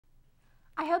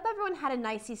I hope everyone had a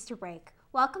nice Easter break.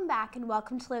 Welcome back and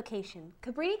welcome to LOQation,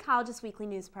 Cabrini College's weekly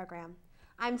news program.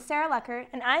 I'm Sarah Leckert.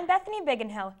 And I'm Bethany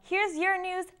Biggenhill. Here's your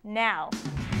news now.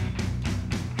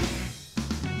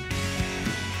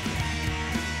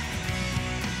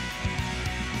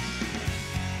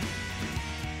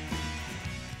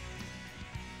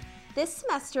 This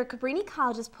semester, Cabrini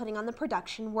College is putting on the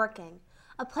production Working,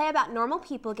 a play about normal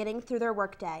people getting through their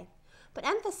workday, but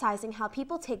emphasizing how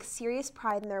people take serious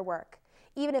pride in their work,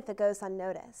 even if it goes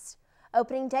unnoticed.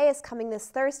 Opening day is coming this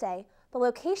Thursday, but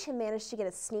LOQation managed to get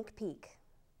a sneak peek.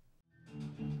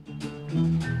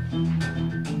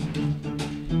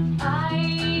 I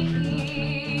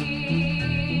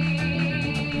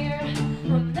hear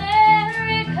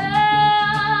America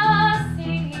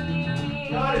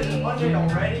singing. God, is it Monday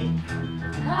already?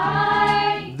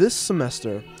 This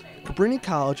semester, Cabrini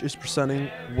College is presenting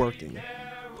Working.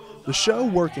 The show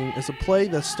Working is a play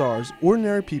that stars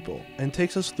ordinary people and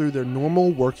takes us through their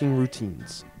normal working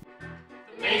routines.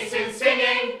 The mason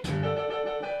singing,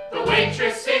 the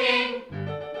waitress singing.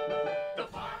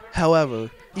 However,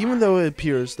 even though it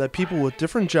appears that people with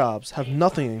different jobs have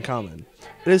nothing in common,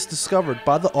 it is discovered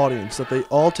by the audience that they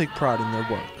all take pride in their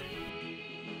work.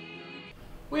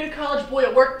 We had a college boy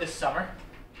at work this summer.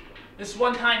 This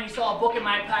one time he saw a book in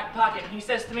my back pocket and he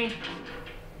says to me,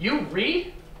 "You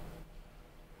read?"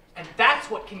 And that's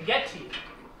what can get to you.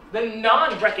 The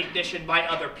non-recognition by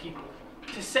other people.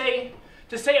 To say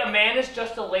a man is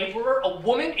just a laborer, a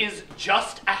woman is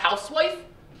just a housewife,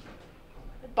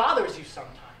 it bothers you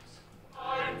sometimes.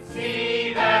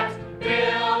 See that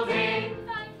building.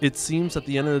 It seems at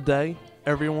the end of the day,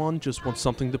 everyone just wants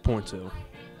something to point to.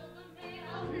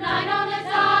 9 on the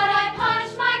dot, I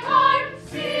punched my card.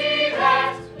 See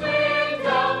that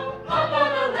window up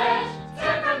on the left,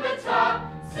 10 from the top.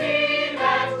 See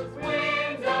that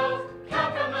window,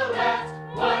 count from the left,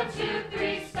 1, 2,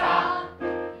 3, stop.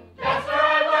 That's where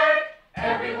I work.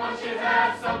 Everyone should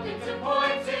have something to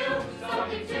point to,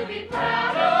 something to be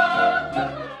proud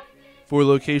of. For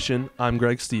LOQation, I'm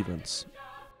Greg Stevens.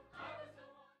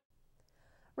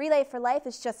 Relay for Life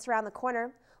is just around the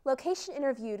corner. LOQation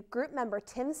interviewed group member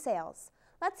Tim Sales.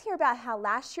 Let's hear about how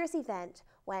last year's event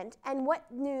went and what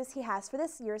news he has for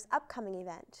this year's upcoming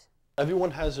event.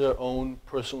 Everyone has their own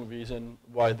personal reason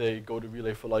why they go to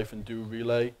Relay for Life and do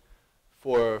Relay.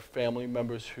 For family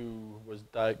members who was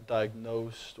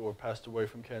diagnosed or passed away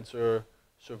from cancer,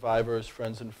 survivors,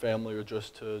 friends and family, or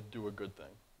just to do a good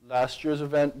thing. Last year's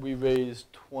event, we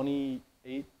raised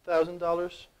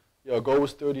 $28,000. Yeah, our goal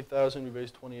was $30,000. We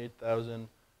raised $28,000.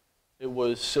 It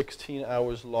was 16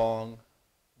 hours long.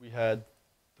 We had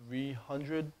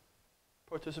 300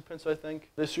 participants, I think.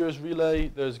 This year's relay,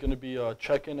 there's going to be a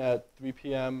check-in at 3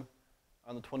 p.m.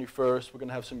 on the 21st. We're going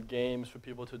to have some games for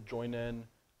people to join in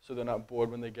so they're not bored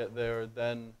when they get there.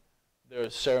 Then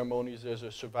there's ceremonies. There's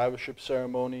a survivorship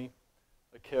ceremony,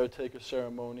 a caretaker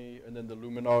ceremony, and then the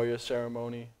luminaria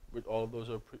ceremony, which all of those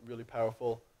are really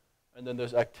powerful. And then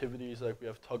there's activities like we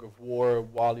have tug of war,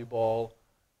 volleyball,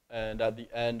 and at the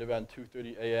end, around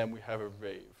 2:30 a.m., we have a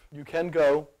rave. You can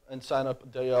go and sign up a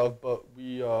day of, but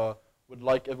we would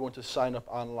like everyone to sign up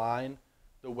online.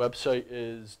 The website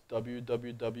is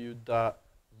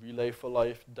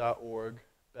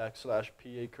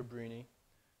www.relayforlife.org/PA Cabrini,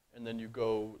 and then you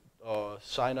go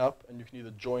sign up, and you can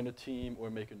either join a team or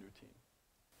make a new team.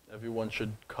 Everyone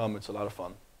should come. It's a lot of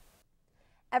fun.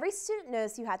 Every student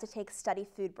knows you have to take study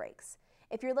food breaks.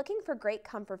 If you're looking for great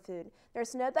comfort food,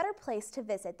 there's no better place to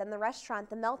visit than the restaurant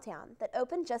The Meltdown that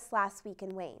opened just last week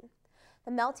in Wayne.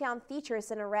 The Meltdown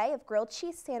features an array of grilled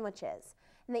cheese sandwiches,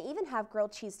 and they even have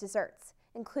grilled cheese desserts,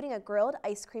 including a grilled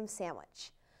ice cream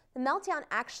sandwich. The Meltdown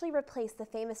actually replaced the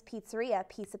famous pizzeria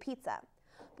Pizza Pizza.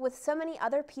 But with so many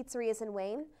other pizzerias in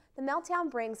Wayne, The Meltdown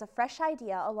brings a fresh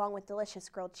idea along with delicious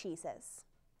grilled cheeses.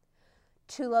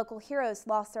 2 local heroes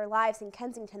lost their lives in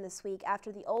Kensington this week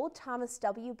after the old Thomas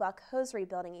W. Buck hosiery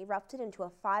building erupted into a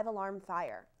 5-alarm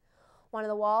fire. One of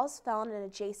the walls fell in an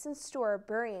adjacent store,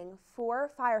 burying 4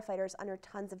 firefighters under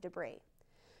tons of debris.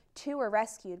 2 were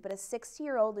rescued, but a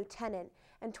 60-year-old lieutenant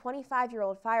and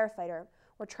 25-year-old firefighter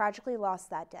were tragically lost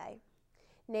that day.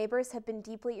 Neighbors have been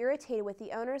deeply irritated with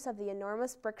the owners of the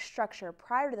enormous brick structure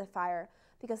prior to the fire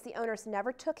because the owners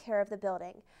never took care of the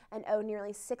building and owe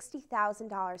nearly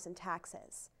 $60,000 in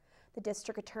taxes. The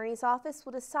district attorney's office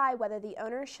will decide whether the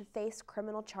owners should face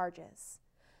criminal charges.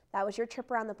 That was your trip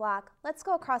around the block. Let's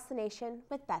go across the nation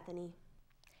with Bethany.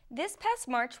 This past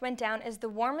March went down as the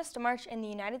warmest March in the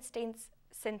United States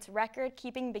since record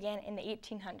keeping began in the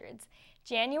 1800s.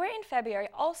 January and February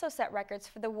also set records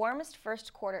for the warmest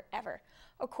first quarter ever.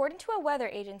 According to a weather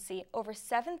agency, over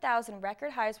 7,000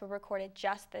 record highs were recorded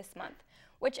just this month,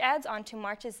 which adds on to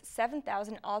March's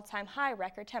 7,000 all-time high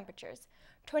record temperatures.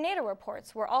 Tornado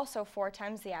reports were also 4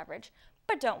 times the average.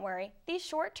 But don't worry, these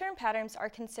short-term patterns are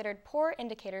considered poor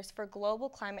indicators for global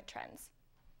climate trends.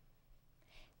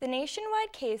 The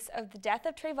nationwide case of the death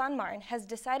of Trayvon Martin has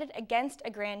decided against a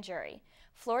grand jury.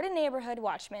 Florida neighborhood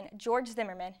watchman George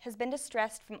Zimmerman has been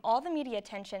distressed from all the media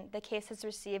attention the case has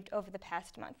received over the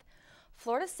past month.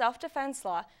 Florida's self-defense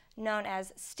law, known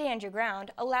as Stand Your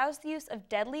Ground, allows the use of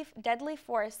deadly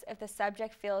force if the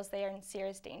subject feels they are in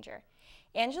serious danger.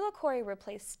 Angela Corey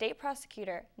replaced state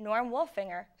prosecutor Norm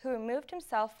Wolfinger, who removed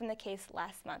himself from the case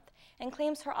last month, and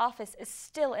claims her office is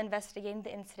still investigating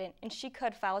the incident and she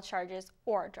could file charges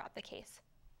or drop the case.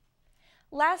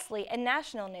 Lastly, in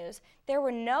national news, there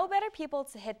were no better people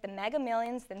to hit the mega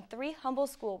millions than 3 humble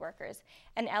school workers.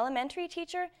 An elementary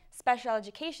teacher, special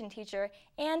education teacher,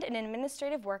 and an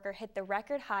administrative worker hit the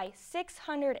record high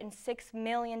 $606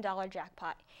 million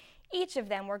jackpot. Each of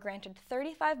them were granted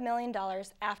 $35 million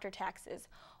after taxes.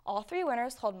 All 3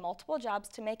 winners hold multiple jobs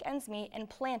to make ends meet and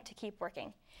plan to keep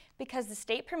working. Because the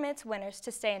state permits winners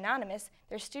to stay anonymous,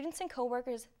 their students and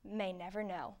coworkers may never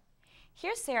know.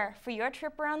 Here's Sarah for your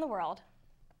trip around the world.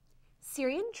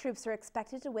 Syrian troops are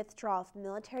expected to withdraw from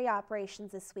military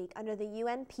operations this week under the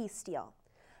UN peace deal.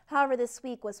 However, this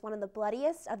week was one of the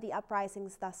bloodiest of the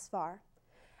uprisings thus far.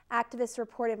 Activists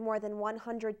reported more than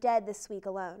 100 dead this week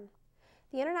alone.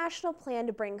 The international plan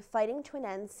to bring fighting to an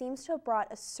end seems to have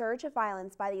brought a surge of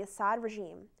violence by the Assad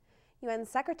regime. UN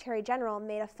Secretary General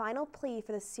made a final plea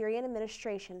for the Syrian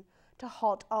administration to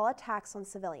halt all attacks on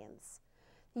civilians.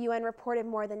 The UN reported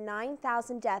more than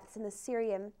 9,000 deaths in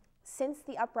Syria since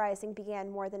the uprising began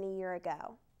more than a year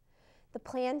ago. The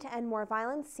plan to end more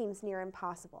violence seems near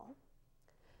impossible.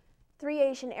 3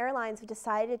 Asian airlines have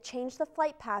decided to change the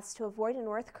flight paths to avoid a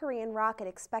North Korean rocket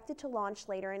expected to launch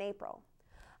later in April.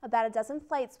 About a dozen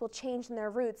flights will change in their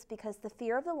routes because the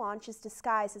fear of the launch is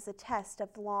disguised as a test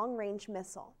of the long-range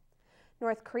missile.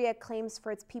 North Korea claims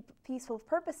for its peaceful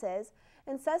purposes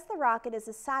and says the rocket is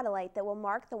a satellite that will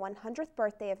mark the 100th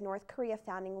birthday of North Korea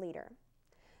founding leader.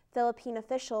 Philippine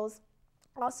officials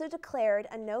also declared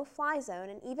a no-fly zone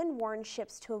and even warned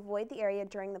ships to avoid the area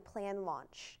during the planned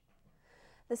launch.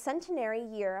 The centenary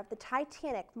year of the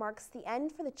Titanic marks the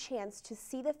end for the chance to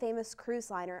see the famous cruise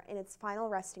liner in its final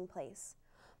resting place.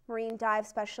 Marine dive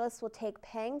specialists will take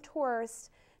paying tourists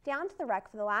down to the wreck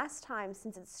for the last time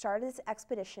since it started its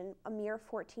expedition a mere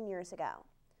 14 years ago.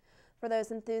 For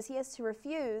those enthusiasts who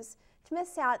refuse to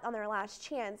miss out on their last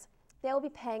chance, they will be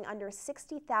paying under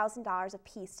 $60,000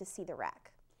 apiece to see the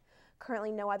wreck.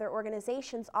 Currently, no other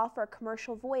organizations offer a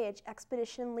commercial voyage.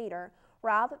 Expedition leader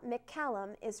Rob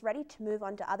McCallum is ready to move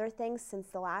on to other things since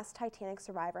the last Titanic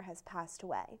survivor has passed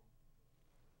away.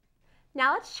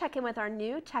 Now let's check in with our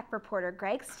new tech reporter,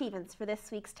 Greg Stevens, for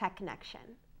this week's Tech Connection.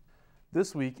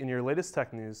 This week, in your latest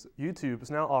tech news, YouTube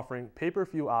is now offering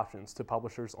pay-per-view options to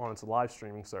publishers on its live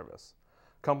streaming service.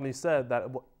 Company said that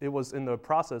it was in the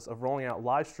process of rolling out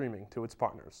live streaming to its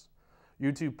partners.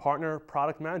 YouTube partner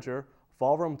product manager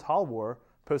Valram Talwar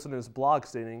posted in his blog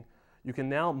stating, "You can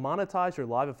now monetize your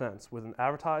live events with an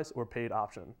advertised or paid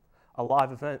option. A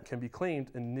live event can be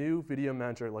claimed in new video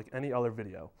manager like any other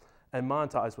video, and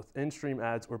monetized with in-stream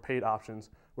ads or paid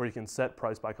options where you can set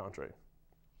price by country."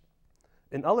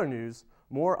 In other news,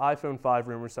 more iPhone 5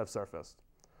 rumors have surfaced.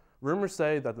 Rumors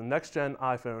say that the next-gen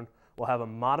iPhone will have a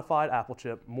modified Apple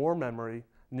chip, more memory,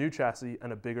 new chassis,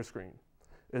 and a bigger screen.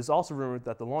 It is also rumored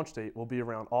that the launch date will be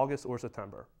around August or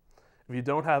September. If you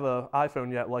don't have an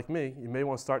iPhone yet like me, you may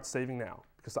want to start saving now,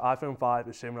 because the iPhone 5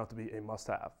 is shaping up to be a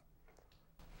must-have.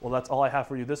 Well, that's all I have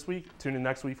for you this week. Tune in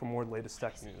next week for more latest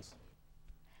tech news.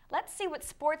 Let's see what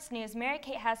sports news Mary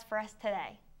Kate has for us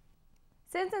today.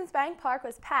 Citizens Bank Park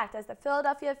was packed as the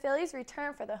Philadelphia Phillies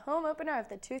returned for the home opener of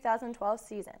the 2012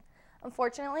 season.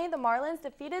 Unfortunately, the Marlins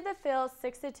defeated the Phils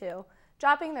 6-2,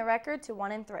 dropping the record to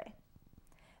 1-3.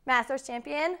 Masters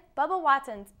champion Bubba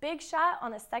Watson's big shot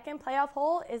on the second playoff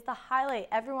hole is the highlight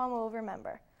everyone will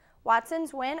remember.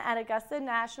 Watson's win at Augusta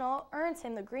National earns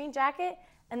him the green jacket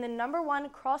and the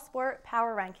 #1 cross-sport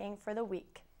power ranking for the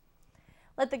week.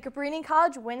 Let the Cabrini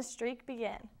College win streak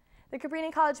begin. The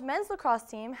Cabrini College men's lacrosse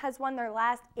team has won their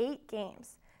last 8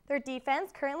 games. Their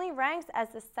defense currently ranks as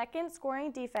the second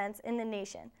scoring defense in the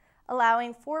nation,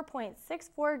 allowing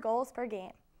 4.64 goals per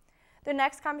game. Their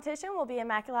next competition will be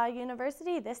Immaculata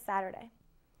University this Saturday.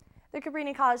 The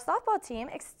Cabrini College softball team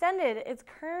extended its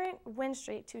current win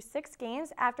streak to 6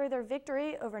 games after their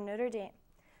victory over Notre Dame.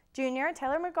 Junior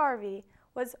Taylor McGarvey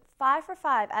was 5 for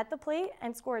 5 at the plate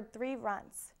and scored 3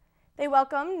 runs. They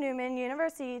welcomed Newman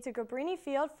University to Cabrini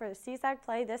Field for the CSAC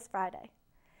play this Friday.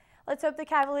 Let's hope the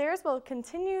Cavaliers will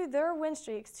continue their win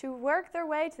streaks to work their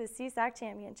way to the CSAC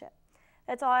championship.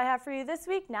 That's all I have for you this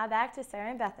week. Now back to Sarah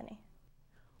and Bethany.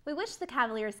 We wish the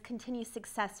Cavaliers continue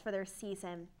success for their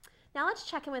season. Now let's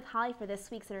check in with Holly for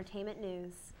this week's entertainment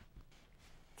news.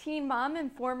 Teen mom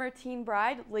and former teen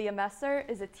bride Leah Messer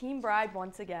is a teen bride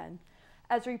once again.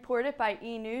 As reported by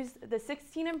E! News, the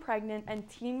 16 and pregnant and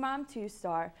Teen Mom 2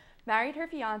 star married her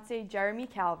fiancé Jeremy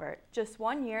Calvert just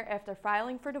 1 year after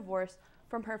filing for divorce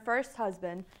from her first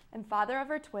husband and father of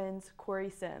her twins, Corey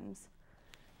Sims.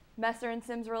 Messer and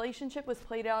Sims' relationship was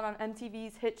played out on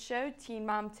MTV's hit show Teen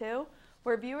Mom 2,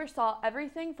 where viewers saw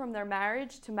everything from their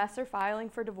marriage to Messer filing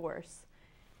for divorce.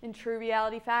 In true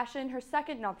reality fashion, her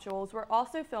second nuptials were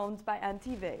also filmed by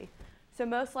MTV, so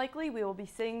most likely we will be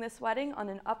seeing this wedding on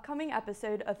an upcoming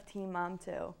episode of Teen Mom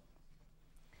 2.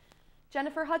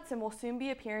 Jennifer Hudson will soon be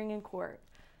appearing in court.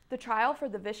 The trial for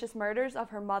the vicious murders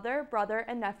of her mother, brother,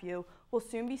 and nephew will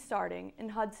soon be starting, and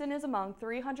Hudson is among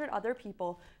 300 other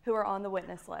people who are on the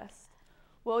witness list.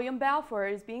 William Balfour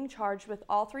is being charged with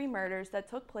all 3 murders that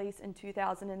took place in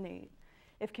 2008.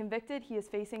 If convicted, he is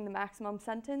facing the maximum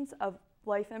sentence of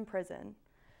life in prison.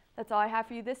 That's all I have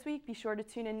for you this week. Be sure to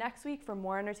tune in next week for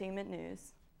more entertainment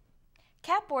news.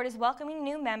 CAP Board is welcoming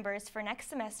new members for next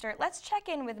semester. Let's check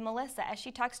in with Melissa as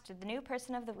she talks to the new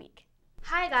person of the week.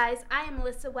 Hi guys, I am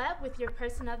Melissa Webb with your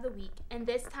Person of the Week, and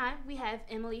this time we have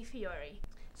Emily Fiore.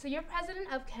 So you're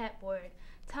president of CAP Board.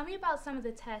 Tell me about some of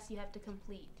the tasks you have to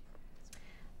complete.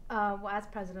 Well, as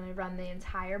president, I run the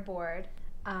entire board.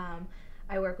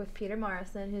 I work with Peter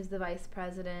Morrison, who's the vice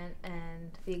president,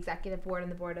 and the executive board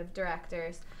and the board of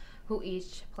directors, who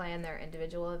each plan their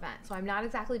individual events. So I'm not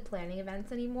exactly planning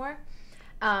events anymore.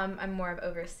 I'm more of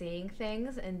overseeing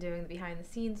things and doing the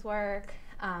behind-the-scenes work,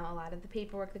 a lot of the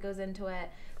paperwork that goes into it,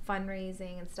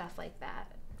 fundraising and stuff like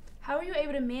that. How are you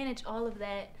able to manage all of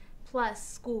that plus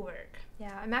schoolwork?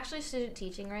 Yeah, I'm actually student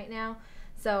teaching right now,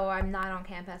 so I'm not on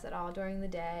campus at all during the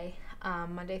day.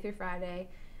 Monday through Friday,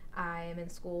 I am in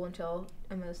school until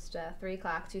almost 3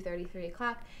 o'clock, 2:30, 3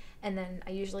 o'clock, and then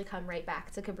I usually come right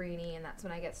back to Cabrini, and that's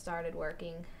when I get started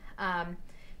working.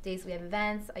 Days we have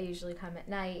events, I usually come at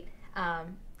night,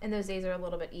 and those days are a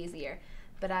little bit easier.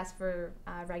 But as for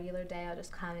a regular day, I'll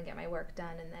just come and get my work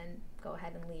done and then go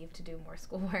ahead and leave to do more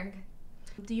schoolwork.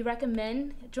 Do you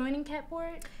recommend joining CAP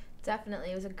Board?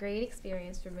 Definitely. It was a great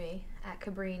experience for me at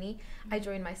Cabrini. I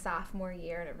joined my sophomore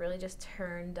year, and it really just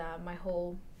turned my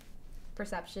whole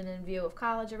perception and view of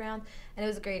college around, and it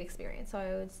was a great experience. So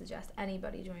I would suggest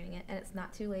anybody joining it, and it's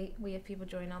not too late. We have people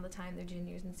join all the time, their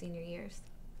juniors and senior years.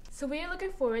 So we are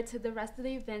looking forward to the rest of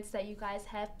the events that you guys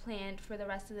have planned for the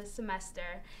rest of the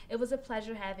semester. It was a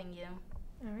pleasure having you.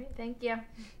 All right, thank you.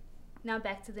 Now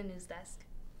back to the news desk.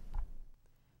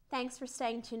 Thanks for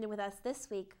staying tuned in with us this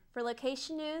week. For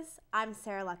LOQation News, I'm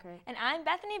Sarah Lucker. And I'm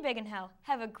Bethany Biggenhell.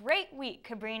 Have a great week,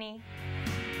 Cabrini.